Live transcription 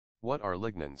What are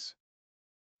lignans?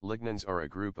 Lignans are a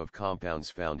group of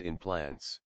compounds found in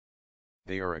plants.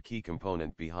 They are a key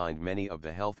component behind many of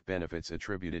the health benefits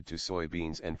attributed to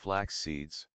soybeans and flax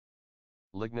seeds.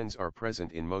 Lignans are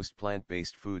present in most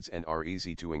plant-based foods and are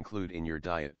easy to include in your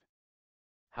diet.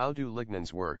 How do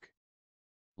lignans work?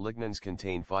 Lignans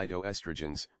contain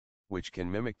phytoestrogens, which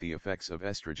can mimic the effects of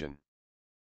estrogen.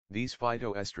 These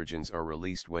phytoestrogens are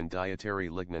released when dietary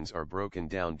lignans are broken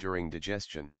down during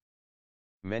digestion.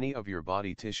 Many of your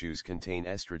body tissues contain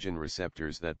estrogen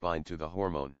receptors that bind to the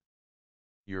hormone.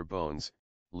 Your bones,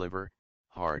 liver,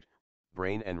 heart,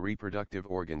 brain and reproductive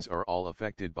organs are all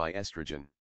affected by estrogen.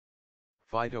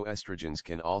 Phytoestrogens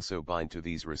can also bind to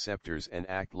these receptors and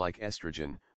act like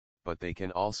estrogen, but they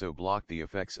can also block the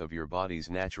effects of your body's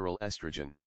natural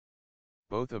estrogen.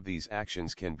 Both of these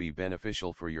actions can be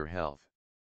beneficial for your health.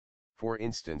 For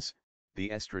instance, the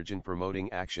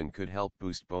estrogen-promoting action could help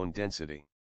boost bone density,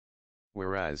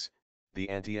 whereas, the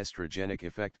antiestrogenic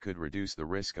effect could reduce the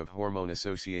risk of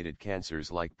hormone-associated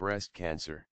cancers like breast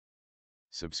cancer.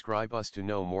 Subscribe us to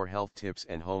know more health tips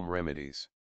and home remedies.